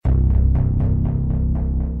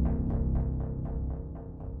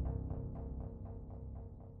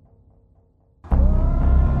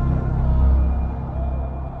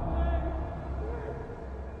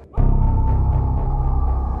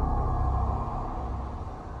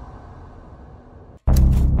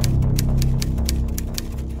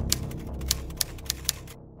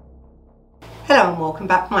Hello and welcome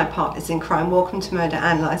back, my partners in crime. Welcome to Murder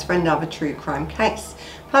Analysed for another true crime case.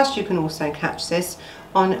 Plus you can also catch this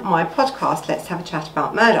on my podcast, Let's Have a Chat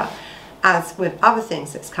About Murder, as with other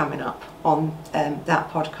things that's coming up on that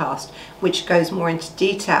podcast, which goes more into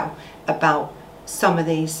detail about some of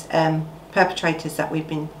these perpetrators that we've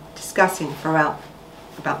been discussing throughout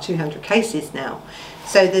about 200 cases now.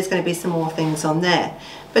 So there's going to be some more things on there.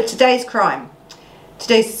 But today's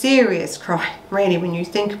serious crime, really, when you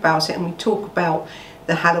think about it, and we talk about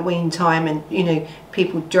the Halloween time, and you know,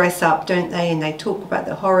 people dress up, don't they, and they talk about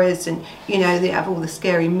the horrors, and you know, they have all the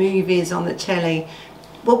scary movies on the telly.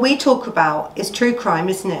 What we talk about is true crime,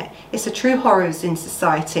 isn't it? It's the true horrors in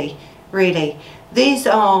society, really. This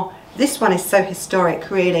one is so historic,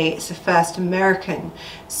 really. It's the first American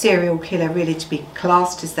serial killer, really, to be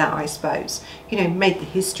classed as that, I suppose. You know, made the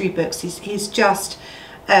history books. He's just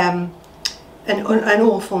an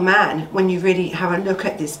awful man when you really have a look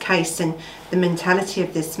at this case and the mentality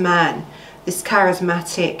of this man, this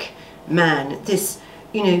charismatic man, this,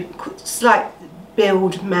 you know, slight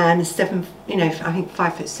build man, I think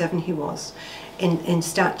 5'7" he was in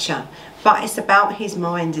stature. But it's about his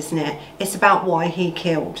mind, isn't it? It's about why he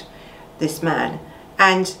killed this man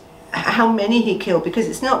and how many he killed, because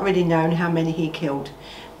it's not really known how many he killed.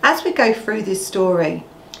 As we go through this story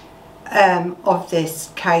of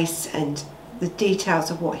this case and the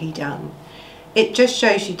details of what he done, it just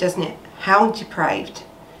shows you, doesn't it, how depraved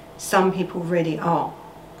some people really are.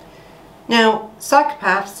 Now,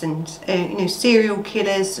 psychopaths and serial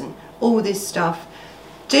killers and all this stuff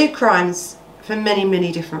do crimes for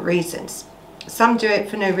many different reasons. Some do it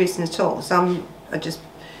for no reason at all. Some are just,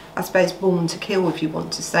 I suppose, born to kill, if you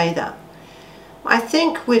want to say that. I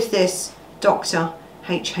think with this Dr.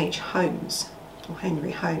 H.H. Holmes, or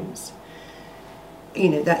Henry Holmes, you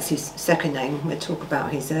know, that's his second name. We'll talk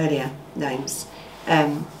about his earlier names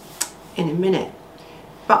in a minute.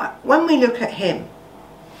 But when we look at him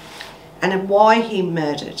and why he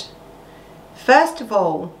murdered, first of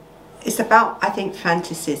all, it's about, I think,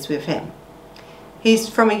 fantasies with him. He's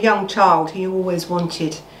from a young child, he always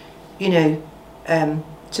wanted, you know,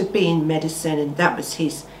 to be in medicine, and that was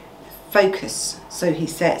his focus, so he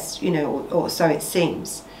says, you know, or so it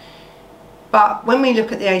seems. But when we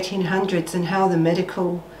look at the 1800s and how the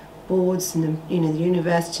medical boards and the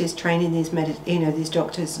universities training these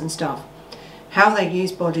doctors and stuff, how they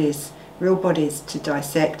use bodies, real bodies, to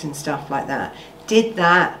dissect and stuff like that, did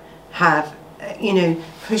that have,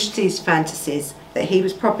 pushed these fantasies that he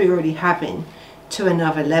was probably already having to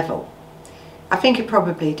another level? I think it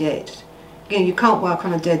probably did. You know, you can't work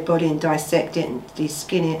on a dead body and dissect it and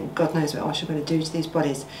de-skin it and God knows what else you're going to do to these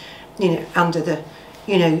bodies, under the,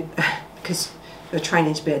 because you're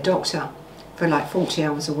training to be a doctor for like 40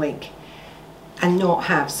 hours a week, and not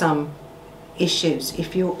have some issues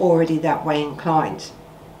if you're already that way inclined.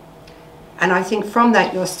 And I think from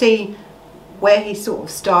that you'll see where he sort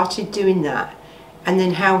of started doing that, and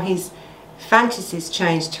then how his fantasies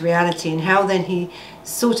changed to reality, and how then he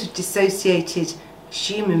sort of dissociated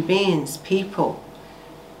human beings, people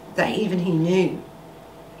that even he knew.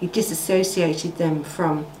 He disassociated them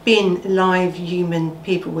from being live human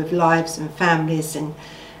people with lives and families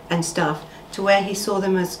and stuff, to where he saw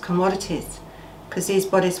them as commodities, because these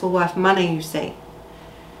bodies were worth money, you see.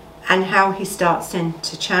 And how he starts then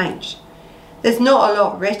to change. There's not a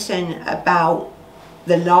lot written about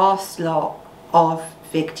the last lot of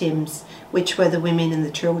victims, which were the women and the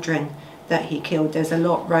children that he killed. There's a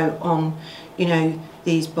lot wrote on,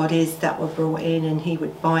 these bodies that were brought in, and he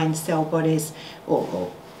would buy and sell bodies,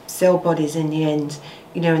 or sell bodies in the end,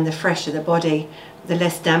 and the fresher the body, the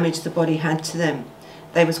less damage the body had to them.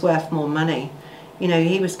 They was worth more money.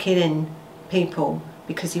 He was killing people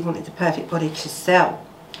because he wanted the perfect body to sell,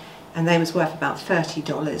 and they was worth about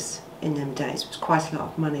 $30 in them days. It was quite a lot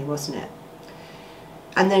of money, wasn't it?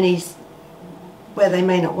 And then where they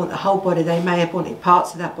may not want the whole body, they may have wanted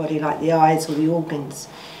parts of that body, like the eyes or the organs.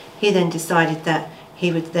 He then decided that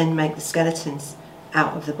he would then make the skeletons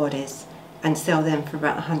out of the bodies and sell them for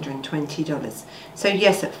about $120. So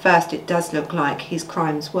yes, at first it does look like his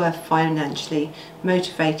crimes were financially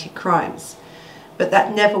motivated crimes, but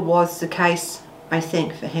that never was the case, I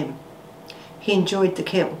think, for him. He enjoyed the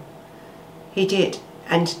kill. He did,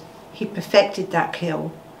 and he perfected that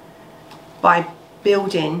kill by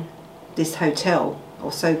building this hotel,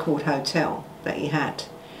 or so-called hotel, that he had,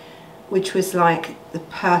 which was like the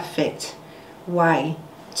perfect way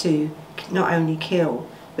to not only kill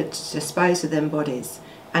but to dispose of them bodies,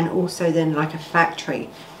 and also then like a factory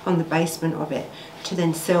on the basement of it to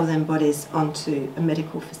then sell them bodies onto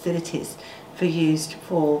medical facilities for use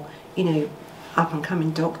for up and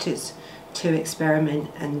coming doctors to experiment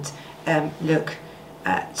and look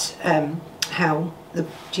at how the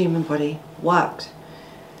human body worked.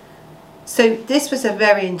 So this was a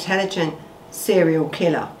very intelligent serial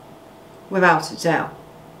killer, without a doubt,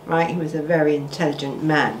 right? He was a very intelligent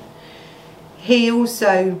man. He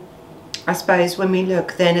also, I suppose, when we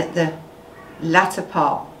look then at the latter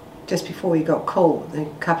part, just before he got caught, a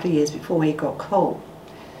couple of years before he got caught,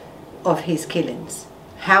 of his killings,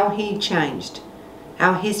 how he changed,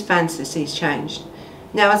 how his fantasies changed.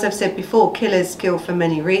 Now, as I've said before, killers kill for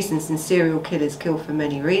many reasons, and serial killers kill for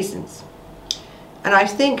many reasons. And I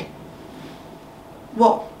think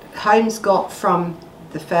what Holmes got from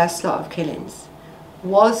the first lot of killings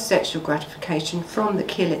was sexual gratification from the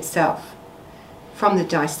kill itself, from the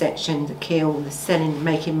dissection, the kill, the selling,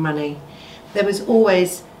 making money. There was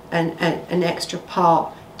always an extra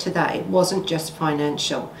part to that. It wasn't just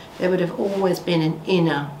financial. There would have always been an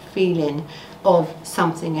inner feeling of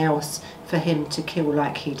something else for him to kill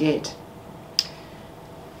like he did.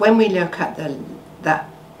 When we look at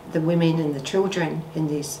the women and the children in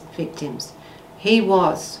these victims, he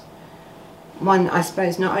was one, I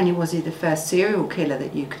suppose, not only was he the first serial killer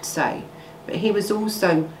that you could say, but he was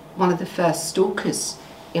also one of the first stalkers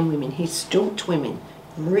in women. He stalked women,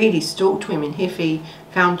 really stalked women. If he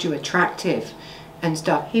found you attractive and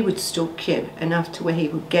stuff, he would stalk you enough to where he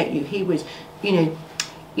would get you. He would,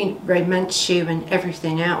 romance you and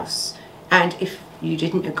everything else. And if you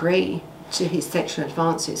didn't agree to his sexual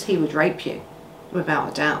advances, he would rape you,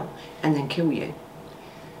 without a doubt, and then kill you.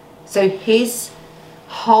 So his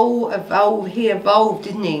whole he evolved,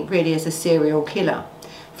 didn't he, really, as a serial killer.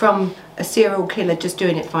 From a serial killer just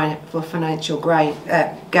doing it for financial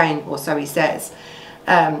gain, or so he says,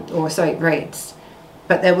 or so it reads.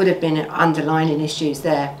 But there would have been underlying issues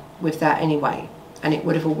there with that anyway. And it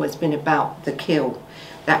would have always been about the kill,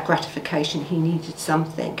 that gratification. He needed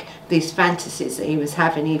something. These fantasies that he was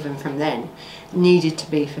having even from then needed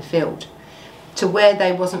to be fulfilled. To where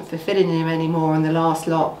they wasn't fulfilling him anymore on the last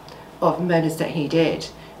lot of murders that he did,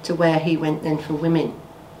 to where he went then for women.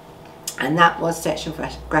 And that was sexual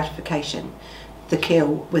gratification. The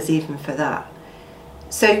kill was even for that.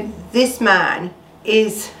 So this man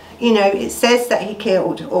is, it says that he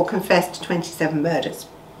killed or confessed to 27 murders.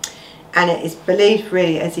 And it is believed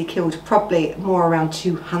really as he killed probably more around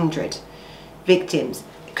 200 victims.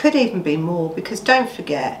 It could even be more, because don't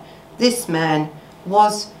forget, this man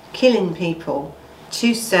was killing people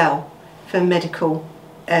to sell for medical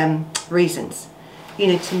reasons,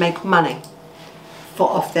 to make money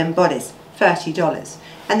off them bodies, $30,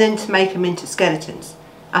 and then to make them into skeletons,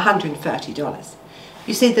 $130.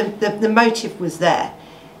 You see, the motive was there.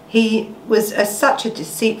 He was such a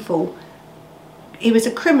deceitful, he was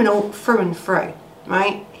a criminal through and through,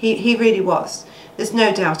 right? He really was. There's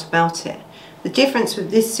no doubt about it. The difference with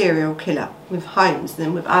this serial killer, with Holmes,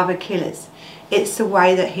 than with other killers, it's the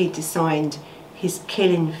way that he designed his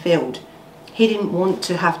killing field. He didn't want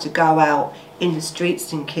to have to go out in the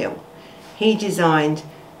streets and kill. He designed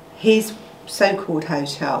his so-called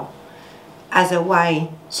hotel as a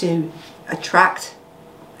way to attract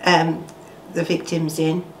the victims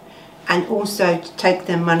in, and also to take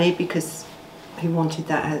their money, because he wanted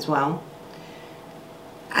that as well,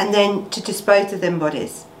 and then to dispose of them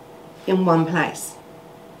bodies in one place.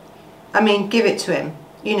 I mean, give it to him,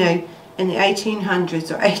 in the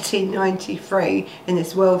 1800s or 1893, in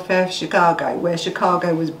this World Fair of Chicago, where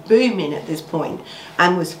Chicago was booming at this point,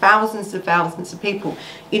 and was thousands of people,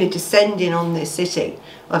 descending on this city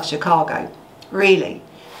of Chicago. Really,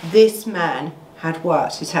 this man had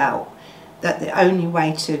worked it out, that the only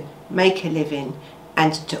way to make a living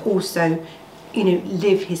and to also,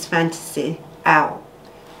 live his fantasy out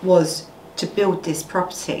was to build this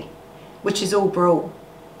property, which is all brought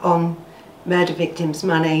on murder victims'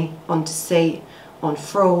 money, on deceit, on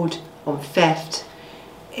fraud, on theft.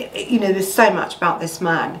 There's so much about this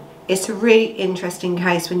man. It's a really interesting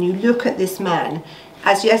case when you look at this man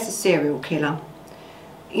as, yes, a serial killer,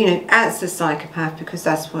 as a psychopath, because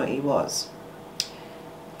that's what he was,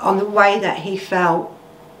 on the way that he felt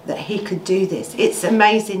that he could do this. It's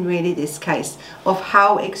amazing, really, this case, of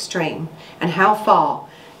how extreme and how far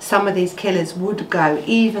some of these killers would go,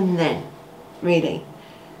 even then, really,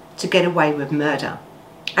 to get away with murder.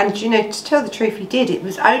 And to tell the truth, he did. It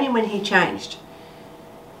was only when he changed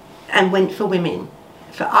and went for women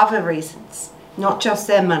for other reasons, not just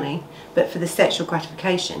their money, but for the sexual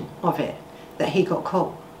gratification of it, that he got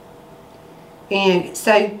caught.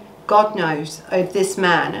 So God knows, if this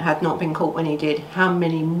man had not been caught when he did, how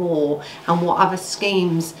many more and what other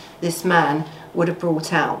schemes this man would have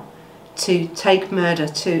brought out to take murder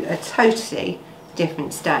to a totally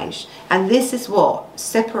different stage. And this is what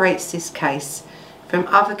separates this case from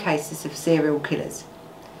other cases of serial killers.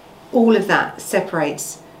 All of that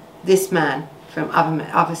separates this man from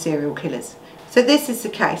other serial killers. So this is the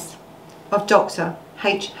case of Dr.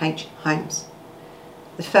 H.H. Holmes,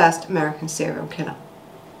 the first American serial killer.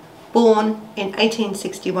 Born in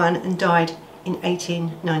 1861 and died in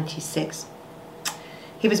 1896.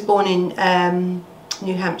 He was born in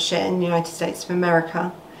New Hampshire in the United States of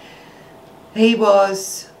America. He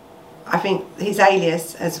was, I think his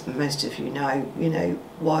alias, as most of you know,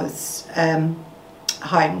 was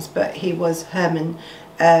Holmes, but he was Herman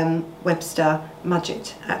Webster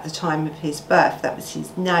Mudgett at the time of his birth. That was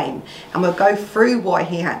his name, and we'll go through why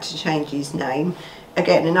he had to change his name.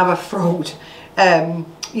 Again, another fraud,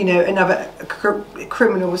 another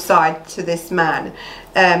criminal side to this man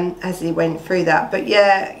as he went through that. But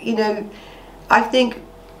yeah, I think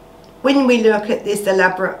when we look at this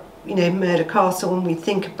elaborate, murder castle, and we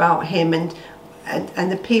think about him and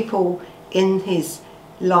the people in his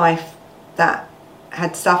life that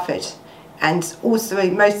had suffered, and also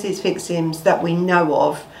most of his victims that we know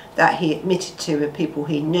of that he admitted to are people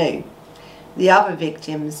he knew. The other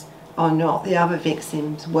victims are not. The other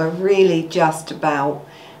victims were really just about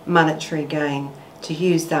monetary gain, to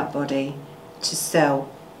use that body to sell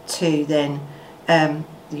to then the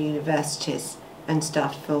universities and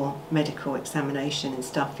stuff for medical examination and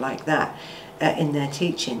stuff like that in their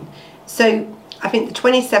teaching. So I think the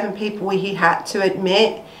 27 people he had to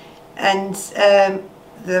admit, and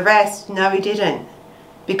the rest, no, he didn't,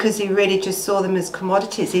 because he really just saw them as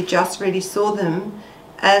commodities. He just really saw them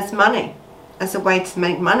as money, as a way to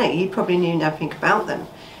make money. He probably knew nothing about them.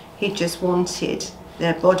 He just wanted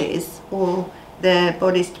their bodies, or their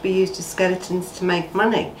bodies to be used as skeletons to make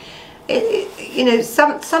money.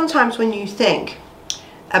 Sometimes when you think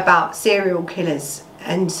about serial killers,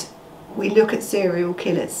 and we look at serial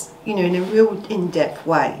killers, in a real in-depth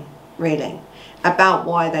way, really, about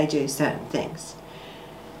why they do certain things,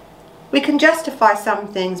 we can justify some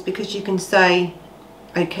things because you can say,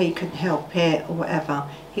 okay, you couldn't help it or whatever.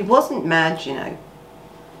 He wasn't mad,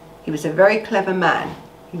 He was a very clever man.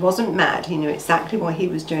 He wasn't mad. He knew exactly what he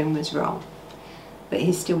was doing was wrong, but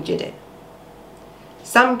he still did it.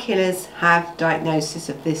 Some killers have diagnosis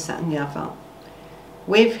of this, that and the other.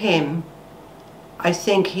 With him, I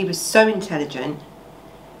think he was so intelligent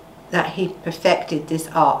that he perfected this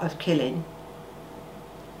art of killing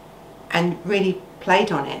and really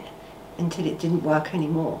played on it until it didn't work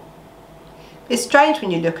anymore. It's strange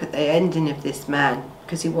when you look at the ending of this man,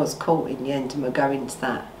 because he was caught in the end, and we'll go into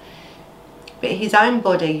that. But his own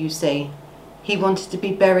body, you see, he wanted to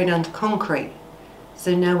be buried under concrete,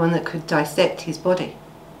 so no one that could dissect his body.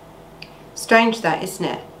 Strange that, isn't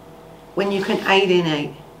it? When you can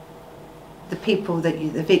alienate the people the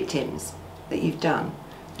victims that you've done,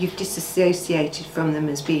 you've disassociated from them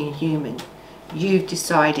as being human. You've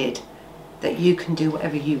decided that you can do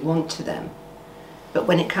whatever you want to them. But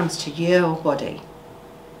when it comes to your body,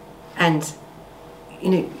 and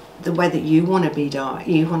the way that you want to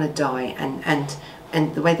die,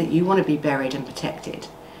 and the way that you want to be buried and protected,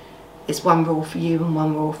 it's one rule for you and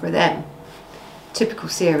one rule for them. Typical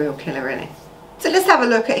serial killer, really. So let's have a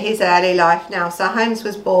look at his early life now. So Holmes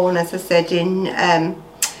was born, as I said, in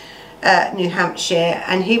New Hampshire,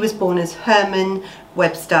 and he was born as Herman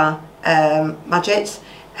Webster Mudgett,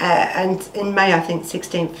 and in May, I think,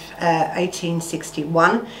 16th,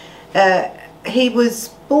 1861. He was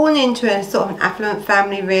born into a sort of an affluent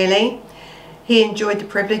family, really. He enjoyed the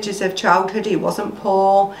privileges of childhood. He wasn't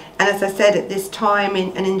poor, and as I said, at this time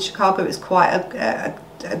in Chicago, it was quite a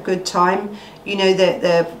good time.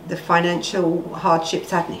 The financial hardships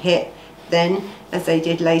hadn't hit then as they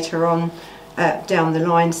did later on down the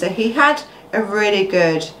line. So he had a really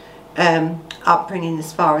good upbringing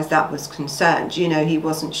as far as that was concerned. He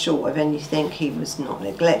wasn't short of anything. He was not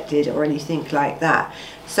neglected or anything like that.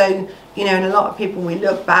 So and a lot of people, we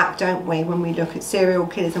look back, don't we, when we look at serial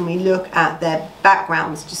killers, and we look at their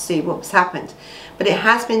backgrounds to see what's happened. But it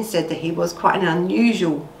has been said that he was quite an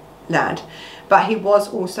unusual lad, but he was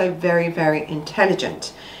also very, very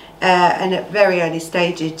intelligent, and at very early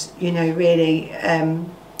stages, really,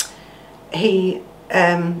 he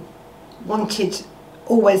wanted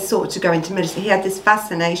always sort of to go into medicine. He had this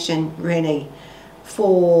fascination, really,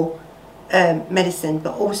 for medicine,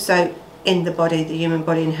 but also in the body, the human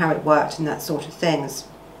body, and how it worked and that sort of things.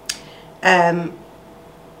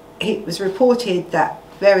 It was reported that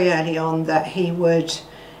very early on that he would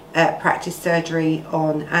practice surgery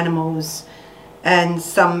on animals, and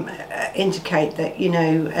some indicate that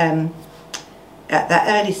at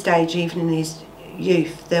that early stage, even in his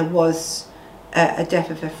youth, there was a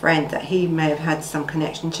death of a friend that he may have had some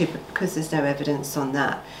connection to, but because there's no evidence on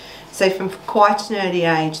that. So from quite an early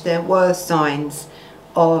age there were signs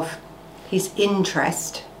of his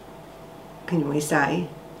interest, can we say,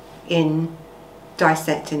 in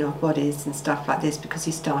dissecting of bodies and stuff like this, because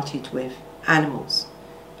he started with animals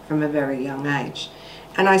from a very young age.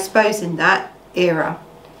 And I suppose in that era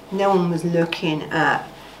no one was looking at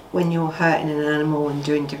when you're hurting an animal and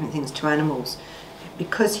doing different things to animals,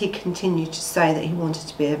 because he continued to say that he wanted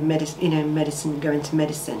to be a medicine, go into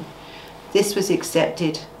medicine. This was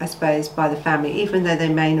accepted, I suppose, by the family, even though they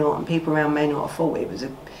may not, and people around may not have thought it was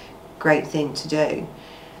a great thing to do.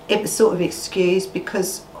 It was sort of excused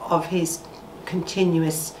because of his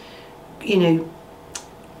continuous, he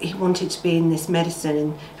wanted to be in this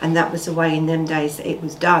medicine, and that was the way in them days that it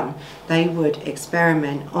was done. They would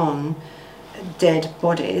experiment on dead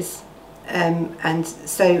bodies, and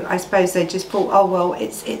so I suppose they just thought, oh well,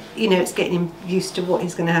 it's getting him used to what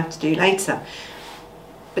he's going to have to do later.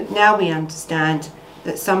 But now we understand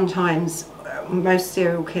that sometimes most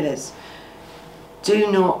serial killers do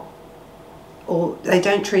not, or they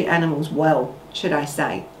don't treat animals well, should I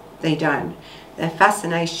say. They don't. Their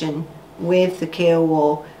fascination with the kill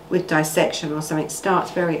or with dissection or something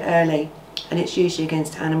starts very early, and it's usually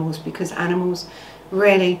against animals, because animals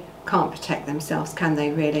really can't protect themselves, can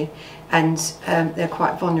they really? And they're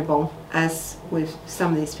quite vulnerable, as with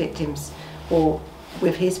some of these victims, or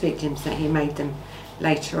with his victims that he made them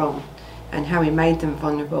later on. And how he made them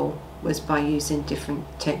vulnerable was by using different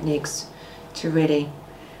techniques to really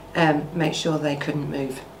make sure they couldn't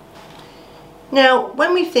move. Now,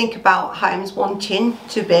 when we think about Holmes wanting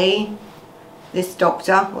to be this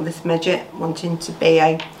doctor, or this midget wanting to be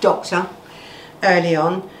a doctor early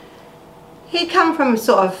on, he come from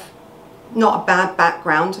sort of not a bad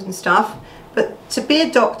background and stuff, but to be a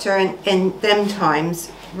doctor in them times,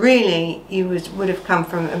 really you would have come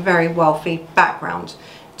from a very wealthy background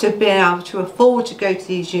to be able to afford to go to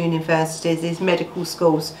these universities, these medical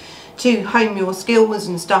schools, to hone your skills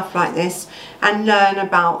and stuff like this, and learn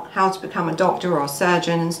about how to become a doctor or a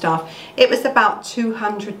surgeon and stuff. It was about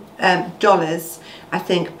 $200 I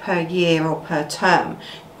think per year or per term.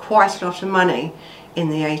 Quite a lot of money in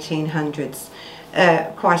the 1800s,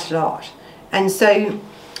 quite a lot. And so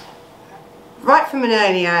right from an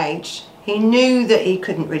early age he knew that he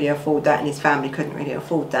couldn't really afford that, and his family couldn't really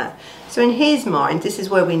afford that. So in his mind, this is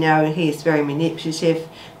where we know he is very manipulative,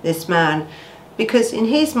 this man, because in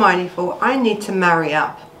his mind he thought, I need to marry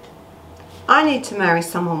up. I need to marry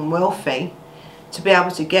someone wealthy to be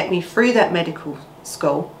able to get me through that medical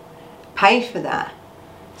school, pay for that,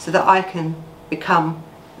 so that I can become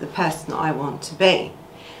the person that I want to be.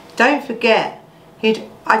 Don't forget,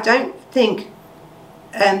 I don't think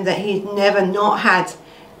that he'd never not had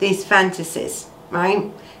these fantasies,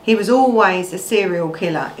 right? He was always a serial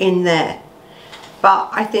killer in there. But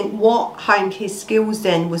I think what honed his skills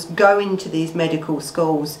then was going to these medical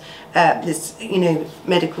schools,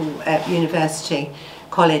 medical university,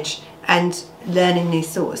 college, and learning these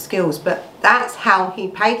sort of skills. But that's how he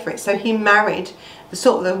paid for it. So he married the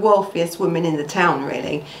sort of the wealthiest woman in the town,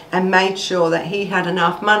 really, and made sure that he had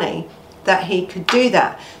enough money that he could do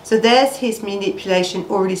that. So there's his manipulation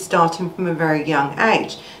already starting from a very young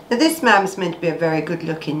age. Now this man was meant to be a very good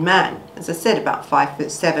looking man, as I said, about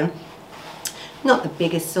 5'7". Not the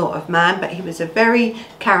biggest sort of man, but he was a very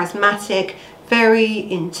charismatic,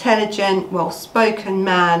 very intelligent, well-spoken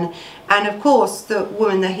man. And of course the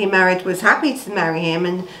woman that he married was happy to marry him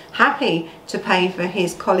and happy to pay for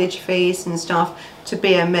his college fees and stuff to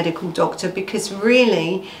be a medical doctor, because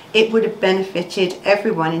really it would have benefited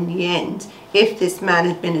everyone in the end if this man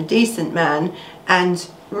had been a decent man and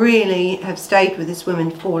really have stayed with this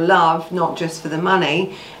woman for love, not just for the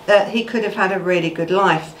money. That he could have had a really good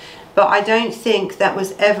life. But I don't think that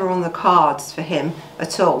was ever on the cards for him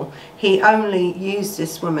at all. He only used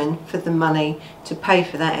this woman for the money to pay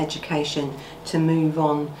for that education, to move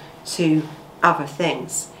on to other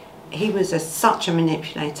things. He was such a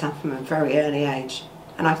manipulator from a very early age.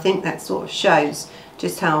 And I think that sort of shows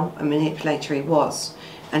just how a manipulator he was,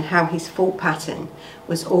 and how his thought pattern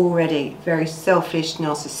was already very selfish,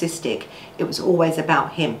 narcissistic. It was always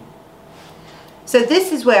about him. So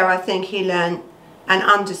this is where I think he learned and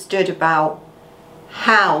understood about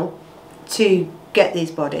how to get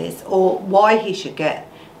these bodies, or why he should get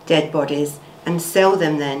dead bodies and sell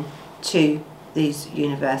them then to these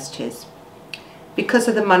universities, because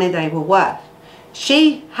of the money they were worth.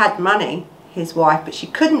 She had money, his wife, but she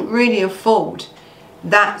couldn't really afford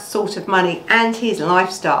that sort of money and his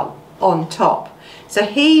lifestyle on top. So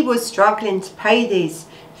he was struggling to pay these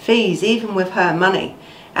fees even with her money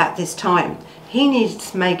at this time. He needed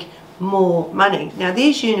to make more money. Now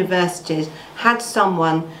these universities had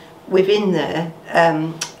someone within there,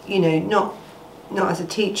 you know, not as a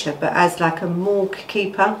teacher, but as like a morgue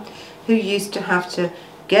keeper who used to have to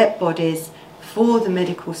get bodies for the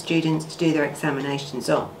medical students to do their examinations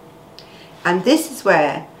on. And this is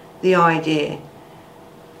where the idea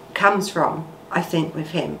comes from, I think, with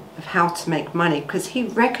him, of how to make money, because he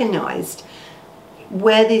recognised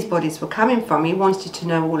where these bodies were coming from. He wanted to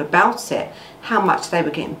know all about it, how much they were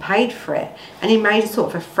getting paid for it, and he made a sort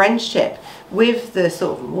of a friendship with the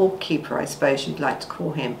sort of morgue keeper, I suppose you'd like to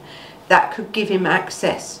call him, that could give him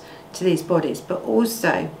access to these bodies, but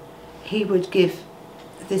also he would give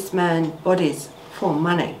this man bodies for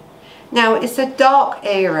money. Now, it's a dark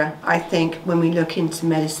era, I think, when we look into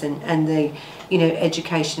medicine and the, you know,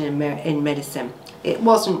 education in medicine. It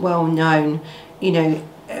wasn't well known, you know,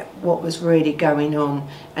 what was really going on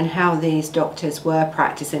and how these doctors were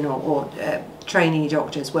practicing, or trainee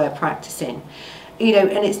doctors were practicing. You know,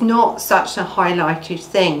 and it's not such a highlighted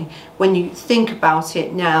thing when you think about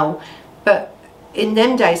it now, but in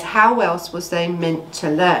them days, how else was they meant to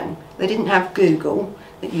learn? They didn't have Google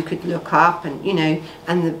that you could look up, and you know,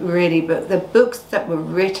 and but the books that were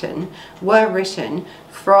written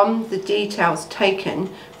from the details taken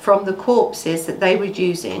from the corpses that they were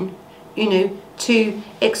using, you know, to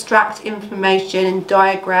extract information and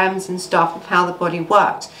diagrams and stuff of how the body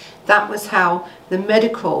worked. That was how the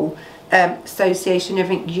medical association,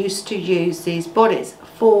 everything, used to use these bodies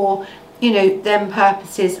for, you know, them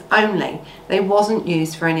purposes only. They wasn't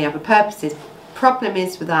used for any other purposes. Problem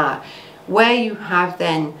is with that, where you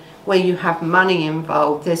have money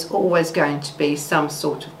involved, there's always going to be some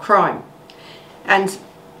sort of crime. And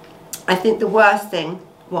I think the worst thing,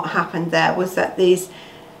 what happened there, was that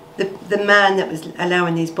the man that was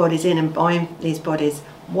allowing these bodies in and buying these bodies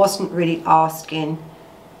wasn't really asking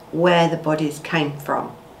where the bodies came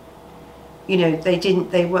from. You know,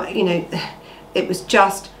 they were, you know, it was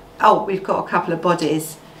just, oh, we've got a couple of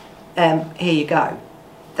bodies, here you go,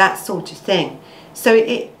 that sort of thing. So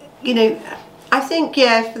it, you know, I think,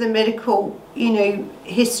 yeah, for the medical, you know,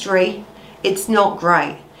 history, it's not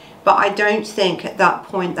great. But I don't think at that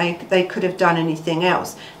point they could have done anything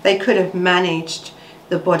else. They could have managed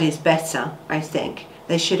the bodies better, I think.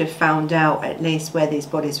 They should have found out at least where these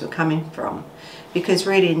bodies were coming from. Because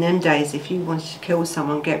really in them days, if you wanted to kill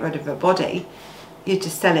someone, get rid of a body, you'd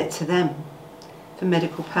just sell it to them for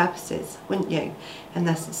medical purposes, wouldn't you? And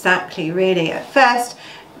that's exactly, really, at first,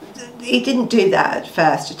 he didn't do that at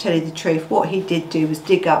first, to tell you the truth. What he did do was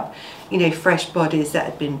dig up, you know, fresh bodies that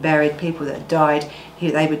had been buried, people that had died.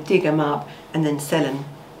 They would dig them up and then sell them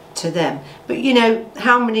to them. But you know,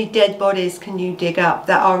 how many dead bodies can you dig up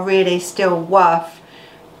that are really still worth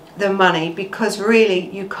the money? Because really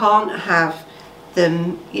you can't have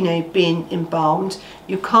them, you know, being embalmed.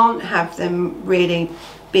 You can't have them really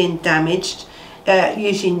being damaged.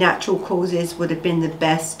 Usually natural causes would have been the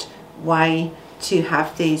best way to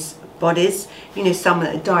have these bodies. You know, someone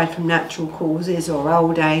that had died from natural causes or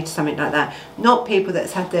old age, something like that. Not people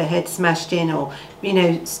that's had their head smashed in or, you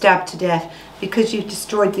know, stabbed to death, because you've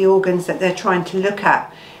destroyed the organs that they're trying to look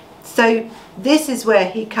at. So this is where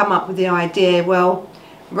he come up with the idea, well,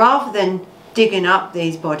 rather than digging up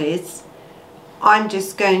these bodies, I'm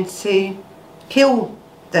just going to kill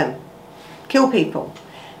them, kill people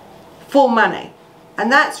for money.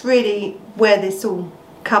 And that's really where this all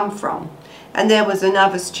come from. And there was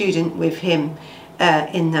another student with him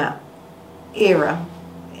in that era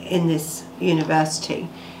in this university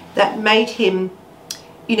that made him,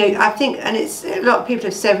 you know, I think, and it's a lot of people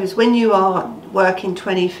have said, is when you are working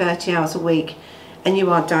 20-30 hours a week and you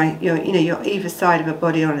are you're either side of a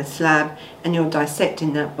body on a slab and you're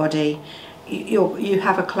dissecting that body, you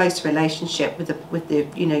have a close relationship with the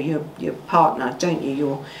you know, your partner, don't you?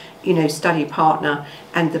 Your, you know, study partner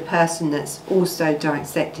and the person that's also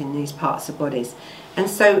dissecting these parts of bodies. And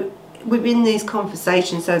so within these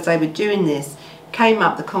conversations, as they were doing this, came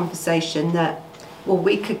up the conversation that, well,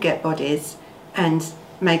 we could get bodies and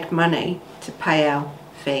make money to pay our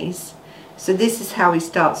fees. So this is how he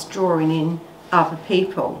starts drawing in other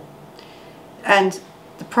people. And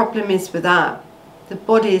the problem is with that, the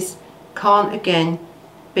bodies can't again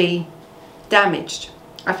be damaged.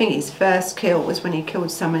 I think his first kill was when he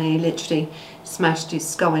killed someone and he literally smashed his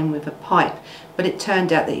skull in with a pipe. But it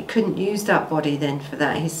turned out that he couldn't use that body then for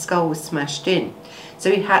that. His skull was smashed in.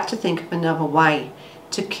 So he had to think of another way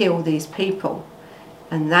to kill these people.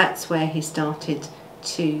 And that's where he started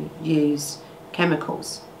to use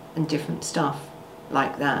chemicals and different stuff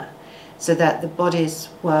like that, so that the bodies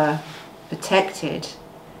were protected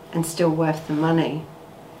and still worth the money.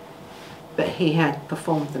 But he had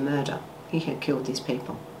performed the murder. He had killed these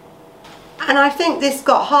people. And I think this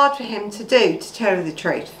got hard for him to do, to tell you the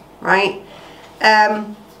truth, right?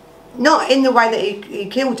 not in the way that he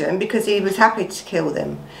killed them, because he was happy to kill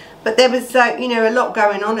them. But there was, you know, a lot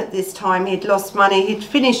going on at this time. He'd lost money. He'd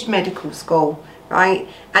finished medical school, right?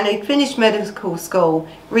 And he'd finished medical school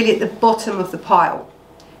really at the bottom of the pile.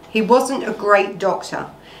 He wasn't a great doctor.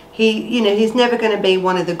 You know, he's never going to be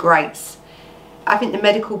one of the greats. I think the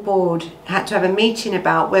medical board had to have a meeting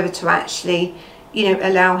about whether to actually, you know,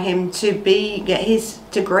 allow him to get his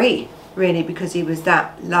degree, really, because he was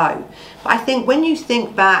that low. But I think when you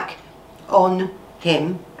think back on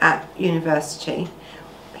him at university,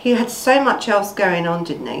 he had so much else going on,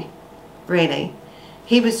 didn't he? Really.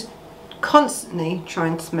 He was constantly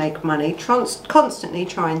trying to make money, constantly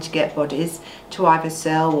trying to get bodies to either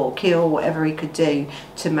sell or kill, whatever he could do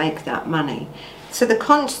to make that money. So the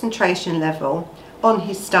concentration level on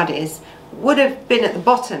his studies would have been at the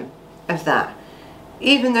bottom of that,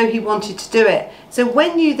 even though he wanted to do it. So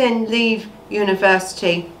when you then leave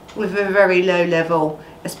university with a very low level,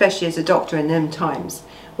 especially as a doctor in them times,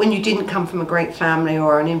 when you didn't come from a great family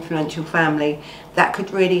or an influential family that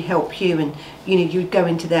could really help you, and you know, you'd go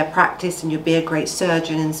into their practice and you'd be a great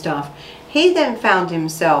surgeon and stuff. He then found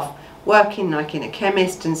himself working like in a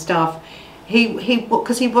chemist and stuff.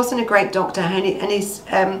 Because he wasn't a great doctor, and his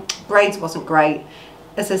grades wasn't great,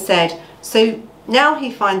 as I said. So now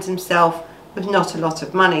he finds himself with not a lot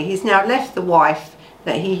of money. He's now left the wife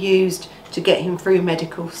that he used to get him through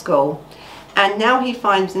medical school, and now he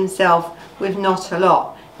finds himself with not a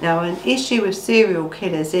lot. Now, an issue with serial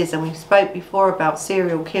killers is, and we spoke before about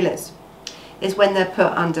serial killers, is when they're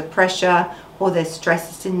put under pressure or there's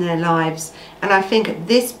stresses in their lives. And I think at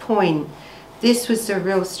this point, this was the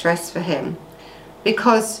real stress for him,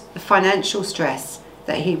 because the financial stress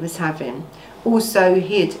that he was having. Also,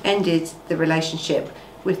 he had ended the relationship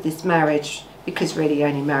with this marriage because really he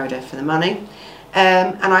only married her for the money.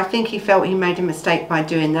 And I think he felt he made a mistake by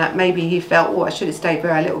doing that. Maybe he felt, oh, I should have stayed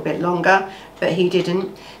there a little bit longer, but he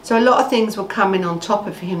didn't. So a lot of things were coming on top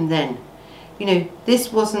of him then. You know,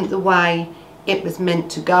 this wasn't the way it was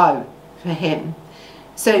meant to go for him.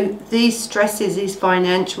 So these stresses, these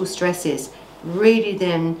financial stresses, really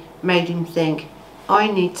then made him think,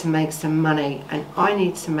 I need to make some money, and I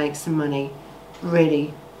need to make some money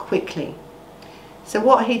really quickly. So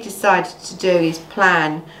what he decided to do, his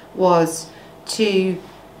plan was to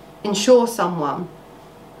insure someone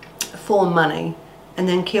for money and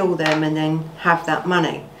then kill them and then have that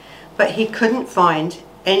money. But he couldn't find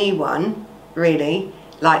anyone really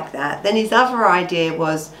like that. Then his other idea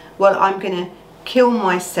was, well, I'm going to kill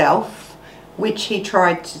myself, which he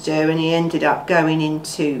tried to do, and he ended up going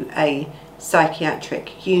into a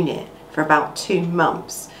psychiatric unit for about 2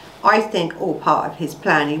 months. I think all part of his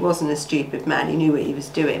plan. He wasn't a stupid man, he knew what he was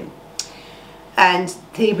doing. And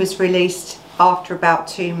he was released after about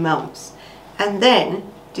 2 months, and then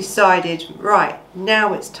decided, right,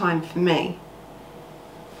 now it's time for me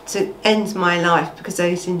to end my life, because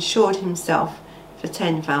he's insured himself for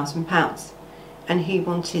 £10,000, and he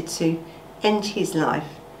wanted to end his life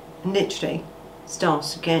and literally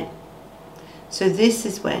start again. So this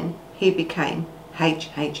is when he became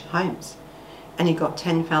H.H. Holmes, and he got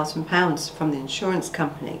 £10,000 from the insurance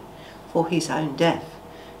company for his own death.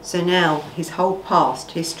 So now his whole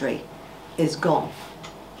past history is gone.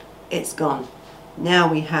 It's gone.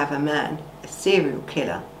 Now we have a man, a serial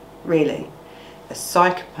killer, really, a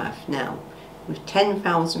psychopath now, with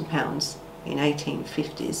 £10,000 in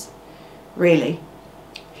 1850s, really,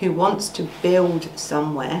 who wants to build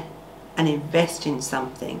somewhere and invest in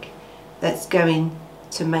something that's going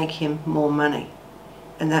to make him more money.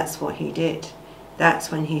 And that's what he did.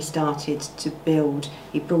 That's when he started to build.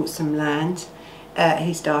 He bought some land.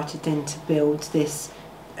 He started then to build this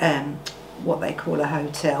what they call a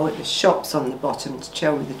hotel. It was shops on the bottom, to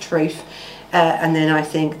tell you the truth, and then I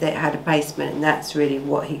think they had a basement, and that's really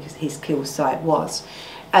what his kill site was.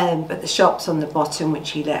 But the shops on the bottom,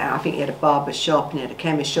 which he let out, I think he had a barber shop and he had a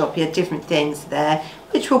chemist shop, he had different things there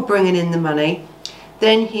which were bringing in the money.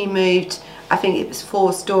 Then he moved, I think it was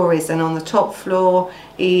 4 stories, and on the top floor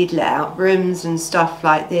he'd let out rooms and stuff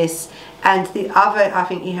like this, and the other, I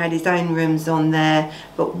think he had his own rooms on there,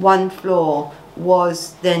 but one floor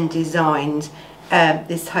was then designed,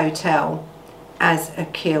 this hotel, as a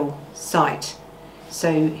kill site.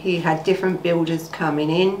 So he had different builders coming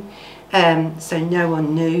in, so no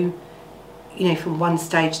one knew, you know, from one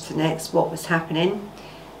stage to the next what was happening.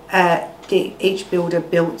 Each builder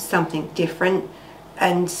built something different,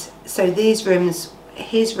 and so these rooms,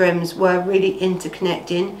 his rooms, were really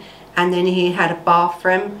interconnecting. And then he had a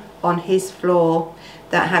bathroom on his floor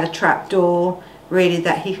that had a trap door, really,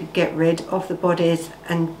 that he could get rid of the bodies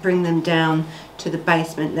and bring them down to the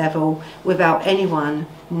basement level without anyone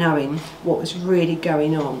knowing what was really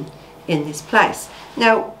going on in this place.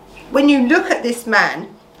 Now, when you look at this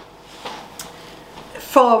man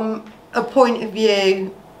from a point of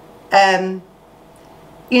view,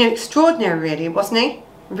 extraordinary really, wasn't he?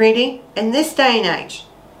 Really, in this day and age,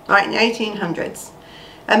 right, in the 1800s,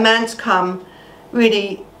 a man to come,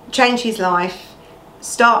 really change his life,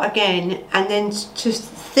 start again, and then to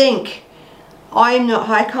think,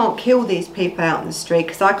 I can't kill these people out in the street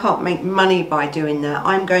because I can't make money by doing that.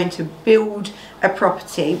 I'm going to build a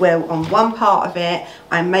property where on one part of it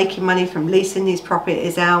I'm making money from leasing these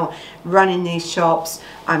properties out, running these shops.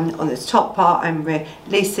 I'm on the top part, I'm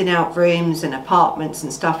leasing out rooms and apartments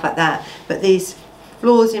and stuff like that. But these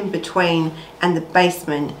floors in between and the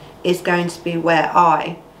basement is going to be where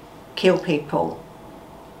I kill people.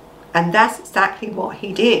 And that's exactly what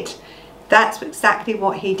he did. That's exactly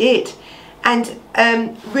what he did. And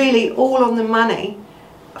really all on the money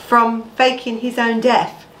from faking his own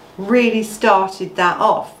death really started that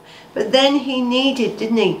off. But then he needed,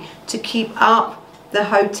 didn't he, to keep up the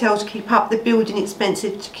hotel, to keep up the building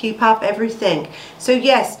expenses, to keep up everything. So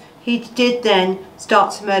yes, he did then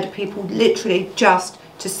start to murder people literally just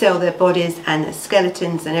to sell their bodies and their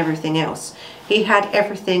skeletons and everything else. He had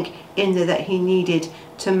everything in there that he needed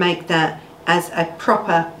to make that as a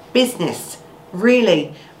proper business,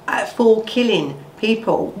 really. For killing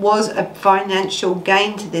people was a financial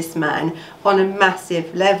gain to this man on a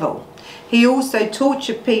massive level. He also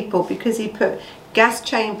tortured people because he put gas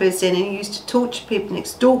chambers in and he used to torture people and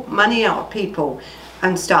extort money out of people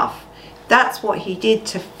and stuff. That's what he did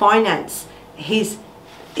to finance his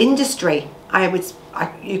industry,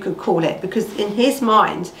 you could call it, because in his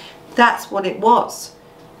mind that's what it was.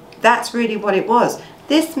 That's really what it was.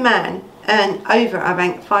 This man earned over, I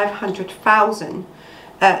think,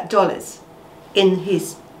 $500,000 in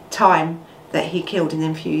his time that he killed, in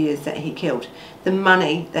them few years that he killed. The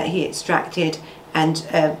money that he extracted and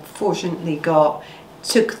fortunately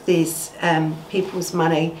took these people's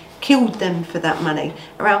money, killed them for that money,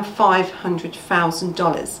 around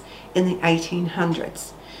 $500,000 in the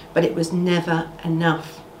 1800s. But it was never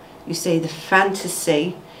enough. You see, the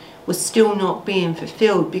fantasy was still not being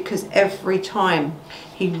fulfilled because every time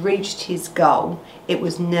he reached his goal, it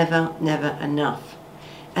was never enough.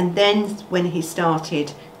 And then when he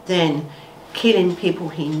started then killing people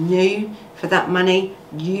he knew for that money,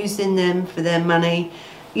 using them for their money,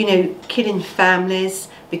 killing families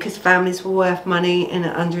because families were worth money and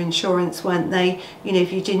under insurance, weren't they?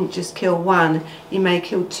 If you didn't just kill one, you may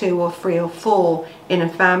kill 2 or 3 or 4 in a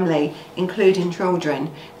family, including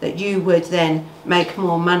children, that you would then make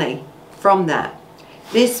more money from that.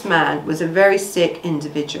 This man was a very sick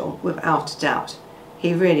individual, without a doubt.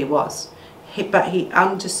 He really was. But he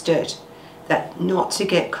understood that not to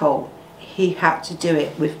get caught, he had to do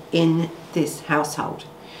it within this household.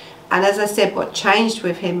 And as I said, what changed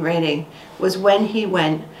with him really was when he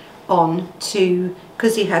went on to,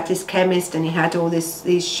 because he had this chemist and he had all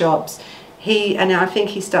these shops, and I think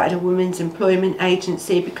he started a women's employment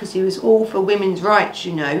agency because he was all for women's rights,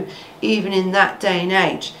 even in that day and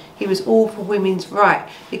age. He was all for women's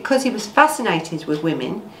rights because he was fascinated with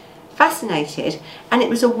women, and it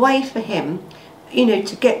was a way for him,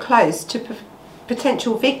 to get close to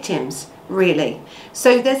potential victims, really.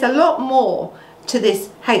 So there's a lot more to this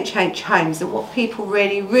H.H. Holmes than what people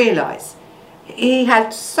really realise. He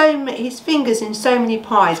had his fingers in so many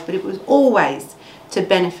pies, but it was always to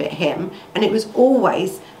benefit him, and it was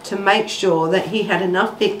always to make sure that he had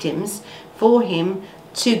enough victims for him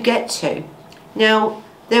to get to. Now,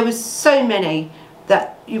 there was so many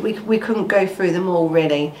that we couldn't go through them all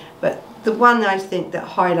really, but the one I think that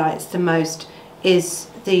highlights the most is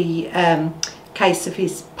the case of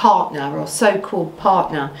his partner, or so-called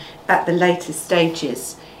partner, at the later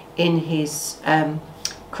stages in his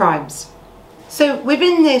crimes. So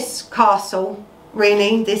within this castle,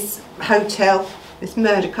 really, this hotel, this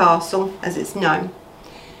murder castle as it's known,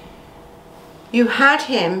 you had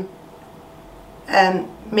him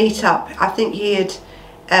meet up. I think he had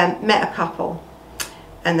met a couple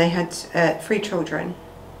and they had 3 children,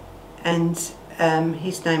 and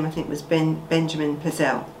his name I think was Benjamin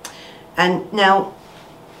Purcell. And now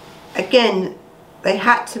again they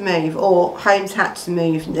had to move, or Holmes had to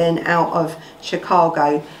move then out of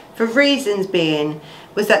Chicago, for reasons being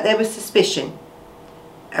was that there was suspicion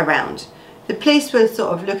around. The police were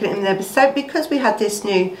sort of looking at him there, so because we had this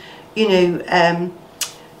new, the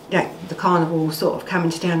carnival sort of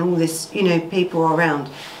coming to town, all this, people around.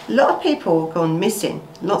 A lot of people had gone missing.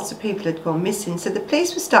 Lots of people had gone missing. So the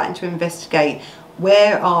police were starting to investigate,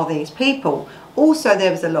 where are these people? Also,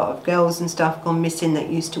 there was a lot of girls and stuff gone missing that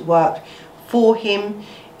used to work for him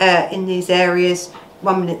in these areas.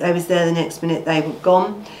 One minute they was there, the next minute they were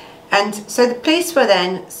gone. And so the police were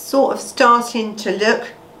then sort of starting to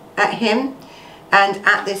look at him and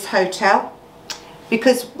at this hotel,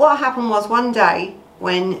 because what happened was one day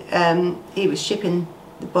when he was shipping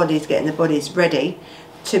the bodies, getting the bodies ready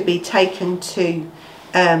to be taken to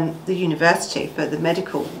the university for the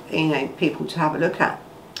medical, people to have a look at,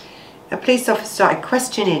 a police officer started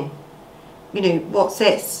questioning, what's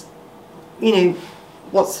this,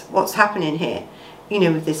 what's happening here,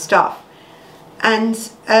 with this stuff. And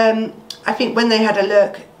I think when they had a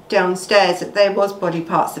look downstairs, that there was body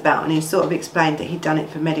parts about, and he sort of explained that he'd done it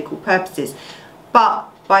for medical purposes. But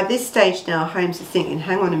by this stage now, Holmes is thinking,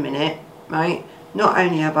 hang on a minute, right? Not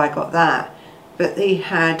only have I got that, but he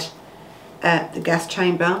had the gas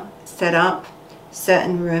chamber set up,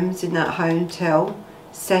 certain rooms in that hotel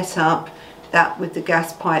set up, that with the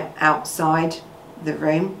gas pipe outside the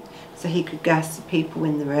room, so he could gas the people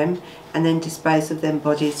in the room and then dispose of them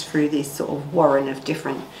bodies through this sort of warren of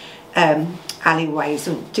different alleyways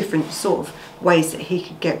and different sort of ways that he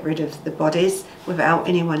could get rid of the bodies without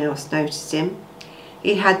anyone else noticing.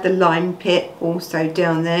 He had the lime pit also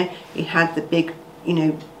down there. He had the big,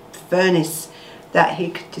 furnace that he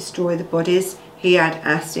could destroy the bodies. He had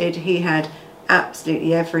acid. He had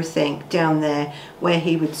absolutely everything down there where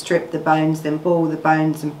he would strip the bones, then boil the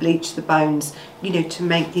bones and bleach the bones, to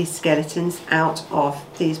make these skeletons out of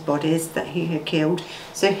these bodies that he had killed.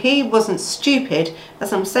 So he wasn't stupid.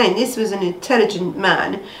 As I'm saying, this was an intelligent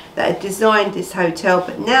man that had designed this hotel,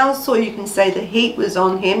 but now you can say the heat was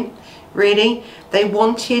on him, really. They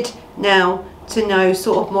wanted now to know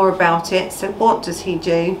sort of more about it. So what does he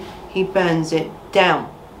do? He burns it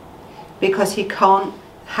down, because he can't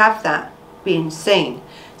have that being seen.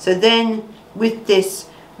 So then with this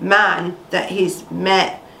man that he's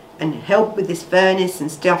met and helped with this furnace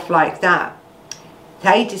and stuff like that,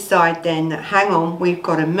 they decide then that, hang on, we've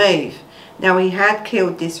got to move. Now, he had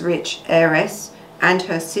killed this rich heiress and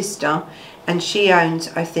her sister, and she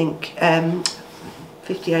owned, I think,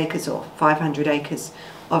 50 acres or 500 acres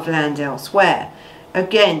of land elsewhere.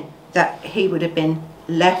 Again, that he would have been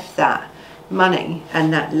left that money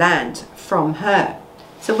and that land from her.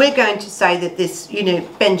 So we're going to say that this,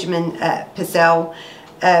 Benjamin Purcell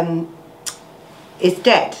is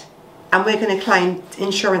dead, and we're going to claim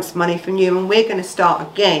insurance money from you, and we're going to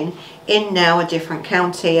start again in now a different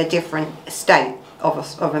county, a different state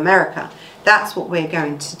of America. That's what we're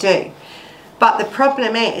going to do. But the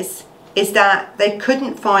problem is that they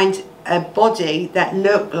couldn't find a body that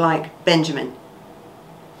looked like Benjamin,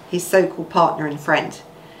 his so-called partner and friend.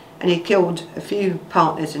 And he killed a few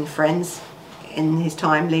partners and friends in his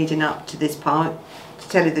time leading up to this part. To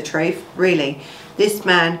tell you the truth, really, this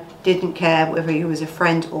man didn't care whether he was a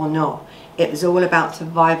friend or not. It was all about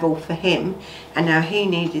survival for him, and now he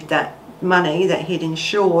needed that money that he'd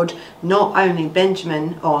insured not only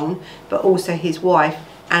Benjamin on, but also his wife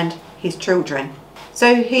and his children.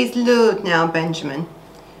 So he's lured now Benjamin,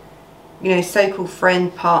 so-called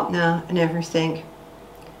friend, partner and everything,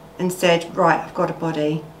 and said, right, I've got a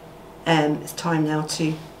body, it's time now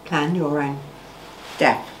to plan your own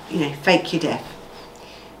death, fake your death.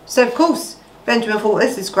 So of course Benjamin thought,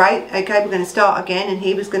 this is great, okay, we're going to start again, and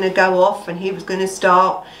he was going to go off and he was going to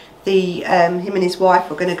start him and his wife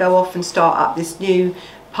were going to go off and start up this new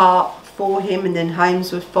part for him, and then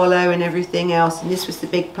Holmes would follow and everything else, and this was the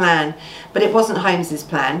big plan. But it wasn't Holmes's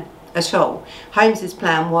plan at all. Holmes's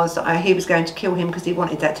plan was that he was going to kill him because he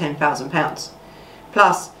wanted that £10,000.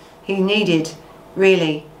 Plus he needed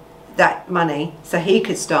really that money so he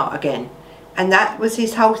could start again. And that was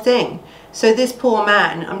his whole thing. So this poor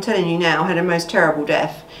man, I'm telling you now, had a most terrible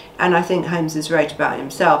death. And I think Holmes has wrote about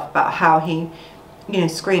himself, about how he,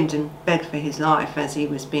 screamed and begged for his life as he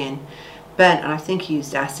was being burnt. And I think he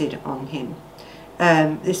used acid on him.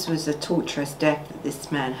 This was a torturous death that this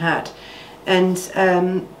man had. And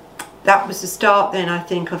that was the start then, I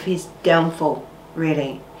think, of his downfall,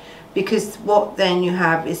 really. Because what then you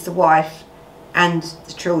have is the wife and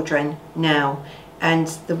the children now. And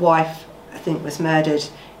the wife, I think, was murdered,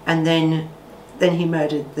 and then he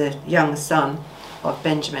murdered the young son of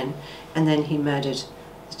Benjamin, and then he murdered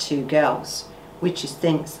the two girls, which is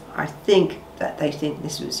I think that they think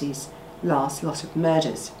this was his last lot of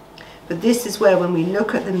murders. But this is where, when we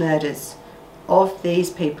look at the murders of these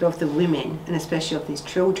people, of the women, and especially of these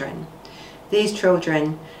children,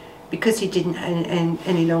 because he didn't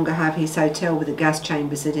any longer have his hotel with the gas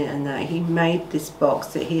chambers in it and that, he made this box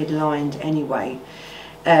that he had lined anyway,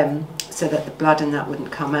 so that the blood and that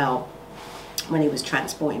wouldn't come out when he was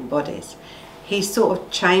transporting bodies. He sort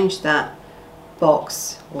of changed that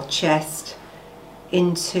box or chest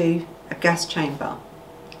into a gas chamber.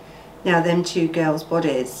 Now them two girls'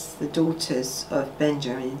 bodies, the daughters of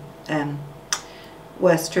Benjamin,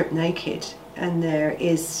 were stripped naked, and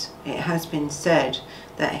it has been said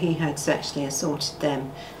that he had sexually assaulted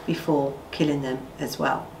them before killing them as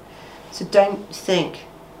well. So don't think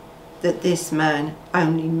that this man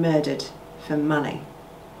only murdered for money.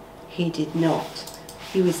 He did not.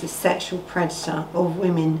 He was a sexual predator of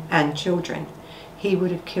women and children. He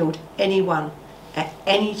would have killed anyone at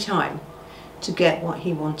any time to get what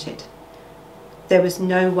he wanted. There was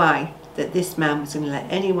no way that this man was going to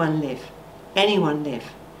let anyone live,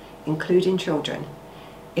 including children,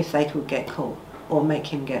 if they could get caught or make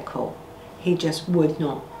him get caught. He just would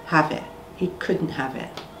not have it. He couldn't have it.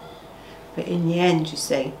 But in the end, you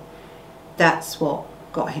see, that's what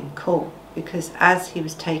got him caught, because as he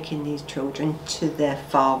was taking these children to their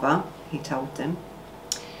father, he told them,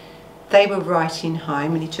 they were writing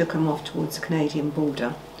home, and he took them off towards the Canadian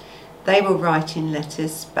border. They were writing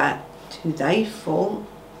letters back to who they thought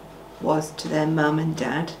was to their mum and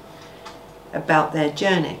dad about their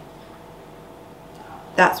journey.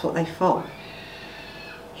 That's what they thought.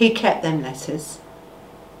 He kept them letters,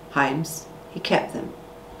 Holmes. He kept them.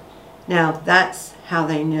 Now that's how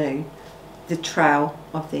they knew the trail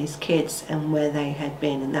of these kids and where they had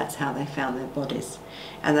been, and that's how they found their bodies.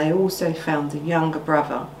 And they also found the younger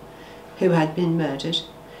brother who had been murdered.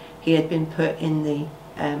 He had been put in the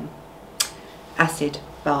acid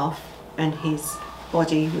bath, and his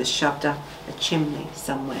body was shoved up a chimney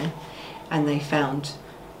somewhere, and they found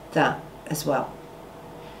that as well.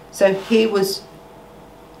 So he was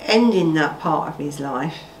ending that part of his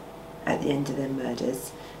life at the end of their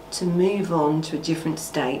murders to move on to a different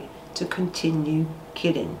state, to continue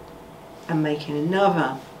killing and making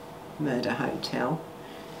another murder hotel,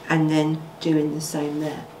 and then doing the same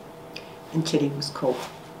there until he was caught.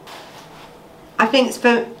 I think it's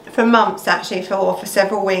for months, actually, for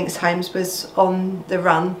several weeks, Holmes was on the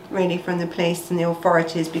run really from the police and the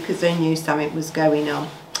authorities, because they knew something was going on.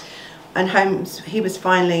 And Holmes, he was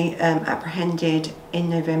finally apprehended in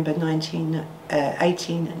November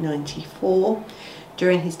 1894.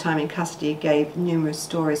 During his time in custody, he gave numerous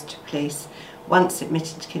stories to police, once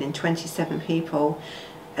admitted to killing 27 people,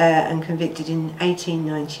 and convicted in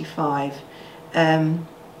 1895.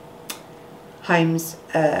 Holmes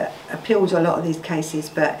appealed a lot of these cases,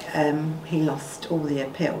 but he lost all the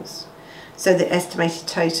appeals. So the estimated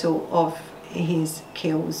total of his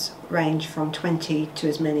kills range from 20 to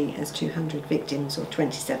as many as 200 victims, or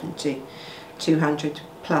 27 to 200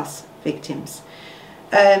 plus victims.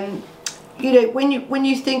 You know, when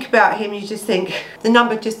you think about him, you just think the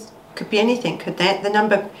number just could be anything, could that? The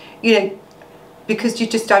number, you know, because you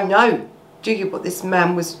just don't know, do you, what this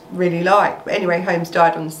man was really like. But anyway, Holmes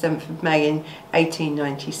died on the 7th of May in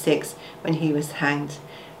 1896 when he was hanged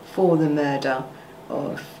for the murder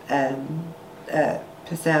of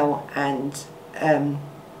Purcell, and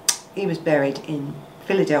he was buried in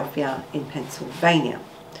Philadelphia in Pennsylvania.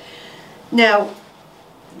 Now,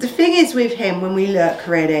 the thing is with him, when we look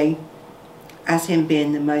really as him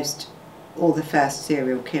being the most, or the first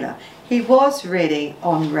serial killer, he was really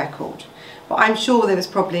on record. But I'm sure there was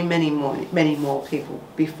probably many more people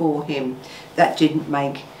before him that didn't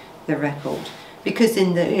make the record, because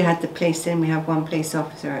you had the police in. We have one police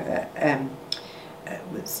officer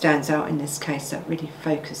stands out in this case that really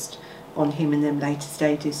focused on him in them later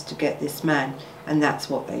stages to get this man, and that's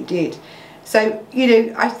what they did. So, you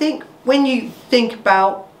know, I think when you think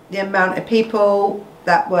about the amount of people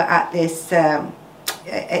that were at this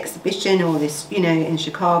exhibition, or this, you know, in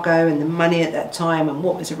Chicago, and the money at that time and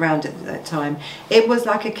what was around at that time, it was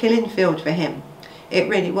like a killing field for him. It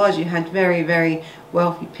really was. You had very, very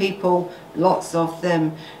wealthy people, lots of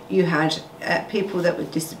them. You had people that were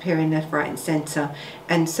disappearing left, right and centre.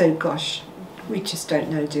 And so, gosh, we just don't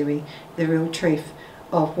know, do we, the real truth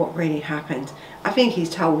of what really happened. I think he's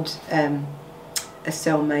told a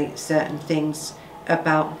cellmate certain things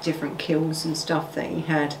about different kills and stuff that he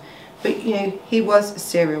had. But, you know, he was a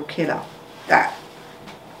serial killer.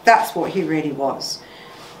 That's what he really was.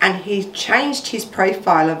 And he changed his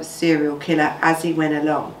profile of a serial killer as he went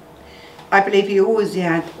along. I believe he always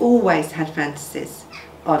had fantasies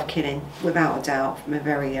of killing, without a doubt, from a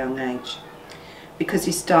very young age. Because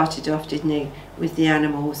he started off, didn't he, with the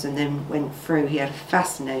animals, and then went through. He had a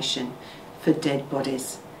fascination for dead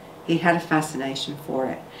bodies. He had a fascination for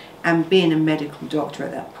it. And being a medical doctor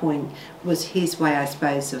at that point was his way, I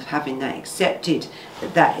suppose, of having that accepted,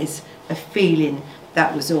 that that is a feeling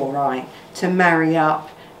that was all right, to marry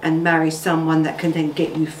up and marry someone that can then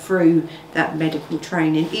get you through that medical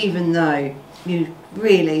training, even though you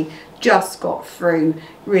really just got through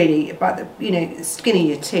really by the, you know, skin of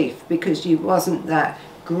your teeth, because you wasn't that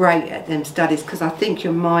great at them studies, because I think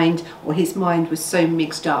your mind, or his mind, was so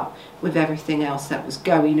mixed up with everything else that was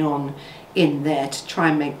going on in there to try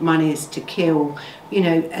and make monies, to kill, you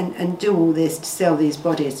know, and do all this, to sell these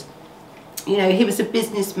bodies. You know, he was a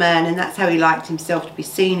businessman, and that's how he liked himself to be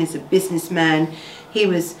seen, as a businessman. He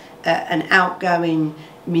was an outgoing,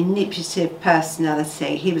 manipulative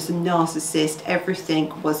personality. He was a narcissist.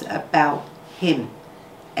 Everything was about him.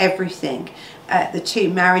 Everything. The 2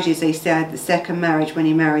 marriages he said, the second marriage when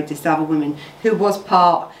he married this other woman, who was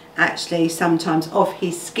part actually sometimes of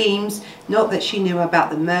his schemes. Not that she knew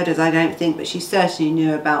about the murders, I don't think, but she certainly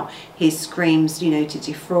knew about his schemes, you know, to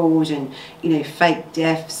defraud and, you know, fake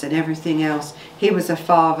deaths and everything else. He was a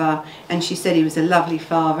father, and she said he was a lovely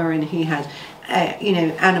father, and he had you know,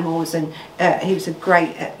 animals, and he was a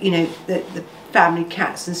great you know, the family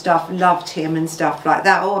cats and stuff loved him and stuff like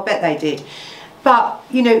that. Oh, I bet they did. But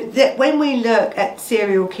you know, that when we look at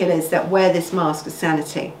serial killers that wear this mask of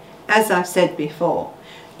sanity, as I've said before,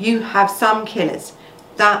 you have some killers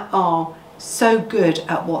that are so good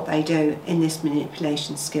at what they do in this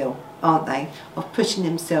manipulation skill, aren't they, of putting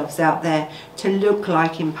themselves out there to look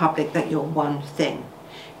like in public that you're one thing.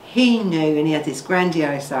 He knew, and he had these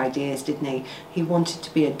grandiose ideas, didn't he? He wanted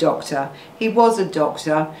to be a doctor. He was a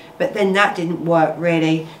doctor, but then that didn't work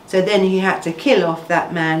really. So then he had to kill off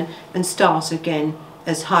that man and start again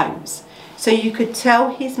as Holmes. So you could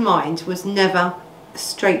tell his mind was never a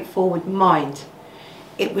straightforward mind.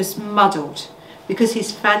 It was muddled, because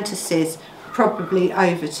his fantasies probably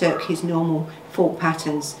overtook his normal thought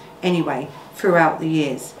patterns anyway throughout the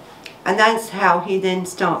years. And that's how he then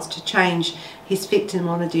starts to change. His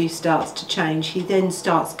victimology starts to change. He then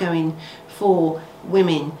starts going for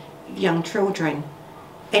women, young children,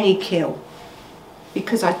 any kill,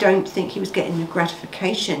 because I don't think he was getting the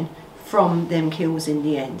gratification from them kills in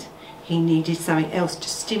the end. He needed something else to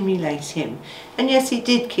stimulate him. And yes, he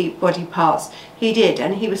did keep body parts. He did,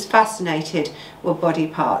 and he was fascinated with body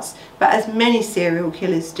parts. But as many serial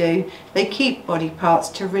killers do, they keep body parts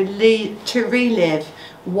to relive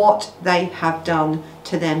what they have done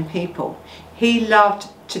to them people. He loved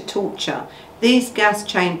to torture. These gas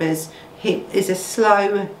chambers is a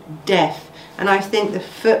slow death. And I think the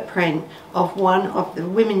footprint of one of the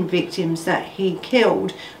women victims that he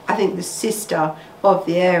killed, I think the sister of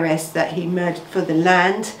the heiress that he murdered for the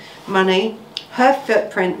land money, her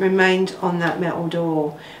footprint remained on that metal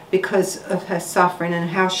door because of her suffering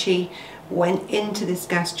and how she went into this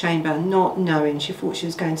gas chamber not knowing. She thought she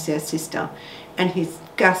was going to see her sister, and he's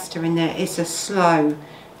gassed her in there. It's a slow,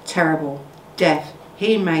 terrible death.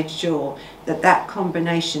 He made sure that that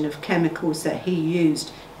combination of chemicals that he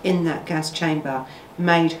used in that gas chamber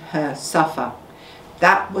made her suffer.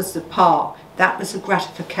 That was the part, that was the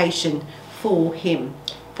gratification for him,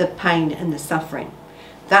 the pain and the suffering.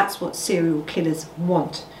 That's what serial killers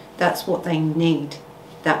want. That's what they need.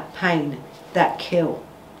 That pain, that kill.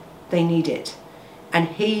 They need it. And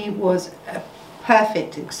he was a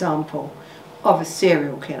perfect example of a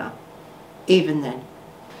serial killer, even then.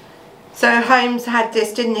 So Holmes had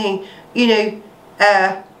this, didn't he? You know,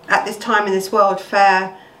 at this time in this World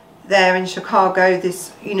Fair there in Chicago,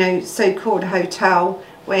 this, you know, so-called hotel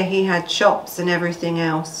where he had shops and everything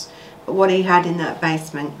else. But what he had in that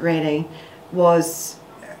basement really was,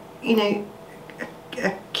 you know,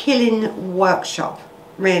 a killing workshop,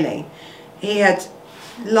 really. He had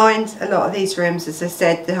lined a lot of these rooms, as I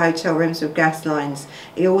said, the hotel rooms with gas lines.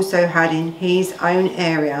 He also had in his own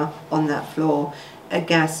area on that floor a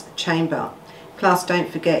gas chamber. Plus, don't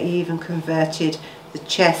forget, he even converted the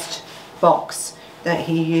chest box that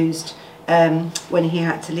he used when he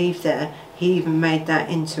had to leave there. He even made that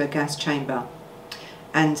into a gas chamber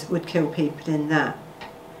and would kill people in that.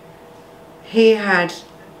 He had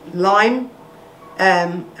lime,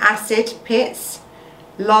 acid pits,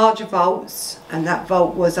 large vaults, and that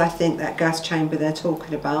vault was, I think, that gas chamber they're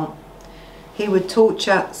talking about. He would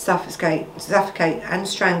torture, suffocate and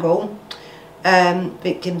strangle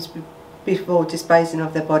victims before disposing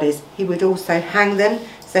of their bodies. He would also hang them.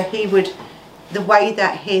 So he would, the way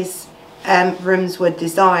that his rooms were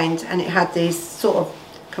designed, and it had these sort of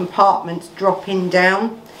compartments dropping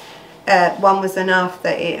down. One was enough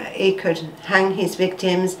that he could hang his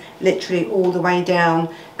victims literally all the way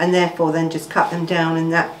down, and therefore then just cut them down,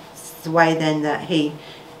 and that's the way then that he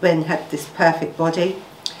then had this perfect body.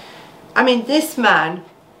 I mean, this man,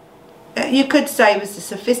 you could say, was a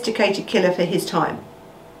sophisticated killer for his time,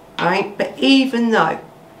 right? But even though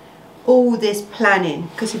all this planning,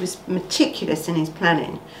 because he was meticulous in his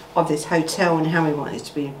planning of this hotel and how he wanted it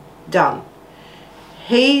to be done,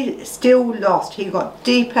 he still lost. He got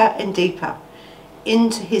deeper and deeper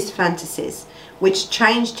into his fantasies which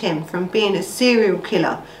changed him from being a serial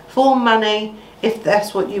killer for money, if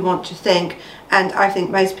that's what you want to think. And I think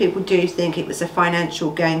most people do think it was a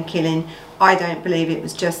financial gain killing. I don't believe it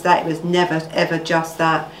was just that. It was never ever just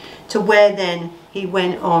that. To where then he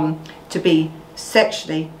went on to be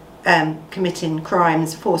sexually committing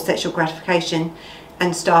crimes for sexual gratification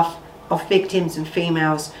and stuff of victims and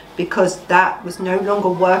females, because that was no longer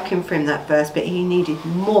working for him, that first bit. He needed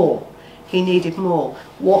more. He needed more.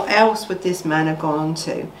 What else would this man have gone on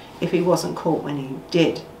to if he wasn't caught when he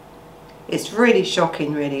did? It's really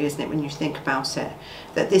shocking, really, isn't it, when you think about it,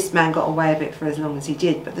 that this man got away with it for as long as he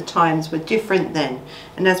did. But the times were different then.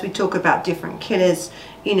 And as we talk about different killers,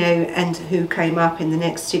 you know, and who came up in the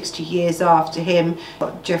next 60 years after him,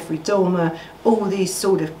 got Jeffrey Dahmer, all these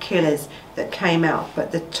sort of killers that came out.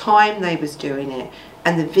 But the time they was doing it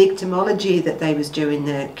and the victimology that they was doing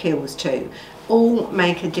the kills to all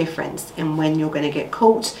make a difference in when you're going to get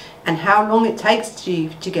caught and how long it takes to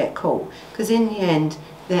get caught. Because in the end,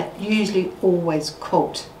 they're usually always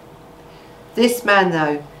caught. This man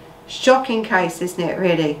though, shocking case, isn't it,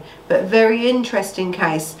 really? But very interesting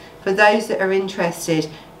case for those that are interested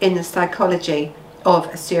in the psychology of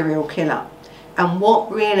a serial killer and what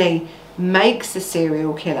really makes a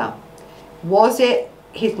serial killer. Was it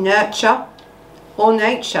his nurture or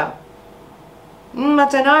nature? I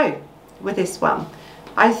don't know with this one.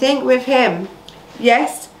 I think with him,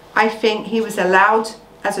 yes, I think he was allowed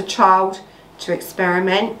as a child to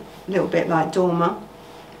experiment, a little bit like Dahmer,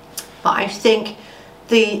 but I think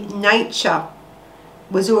the nature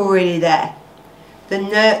was already there. The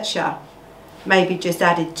nurture maybe just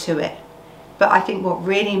added to it. But I think what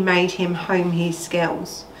really made him hone his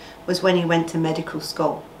skills was when he went to medical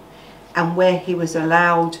school and where he was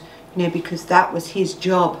allowed, you know, because that was his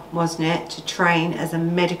job, wasn't it, to train as a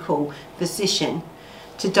medical physician,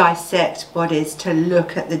 to dissect bodies, to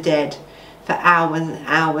look at the dead for hours and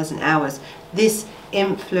hours and hours. This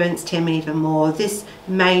influenced him even more. This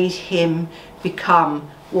made him become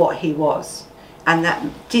what he was, and that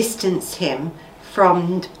distanced him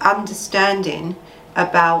from understanding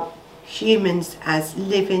about humans as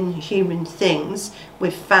living human things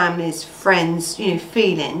with families, friends, you know,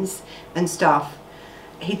 feelings and stuff.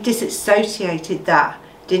 He disassociated that,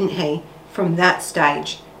 didn't he, from that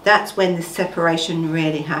stage. That's when the separation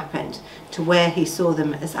really happened, to where he saw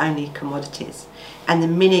them as only commodities. And the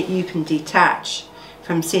minute you can detach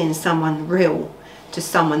from seeing someone real to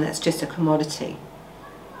someone that's just a commodity,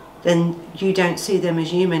 then you don't see them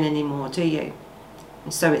as human anymore, do you?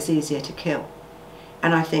 And so it's easier to kill.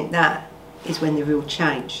 And I think that is when the real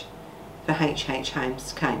change for H.H.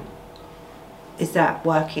 Holmes came. Is that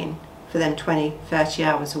working for them 20, 30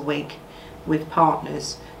 hours a week with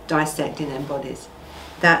partners dissecting their bodies.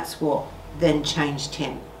 That's what then changed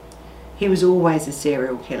him. He was always a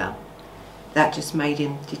serial killer. That just made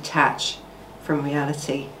him detach from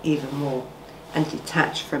reality even more and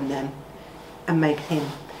detach from them and make him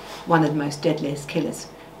one of the most deadliest killers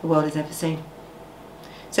the world has ever seen.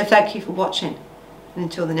 So thank you for watching, and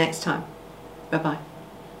until the next time, bye bye.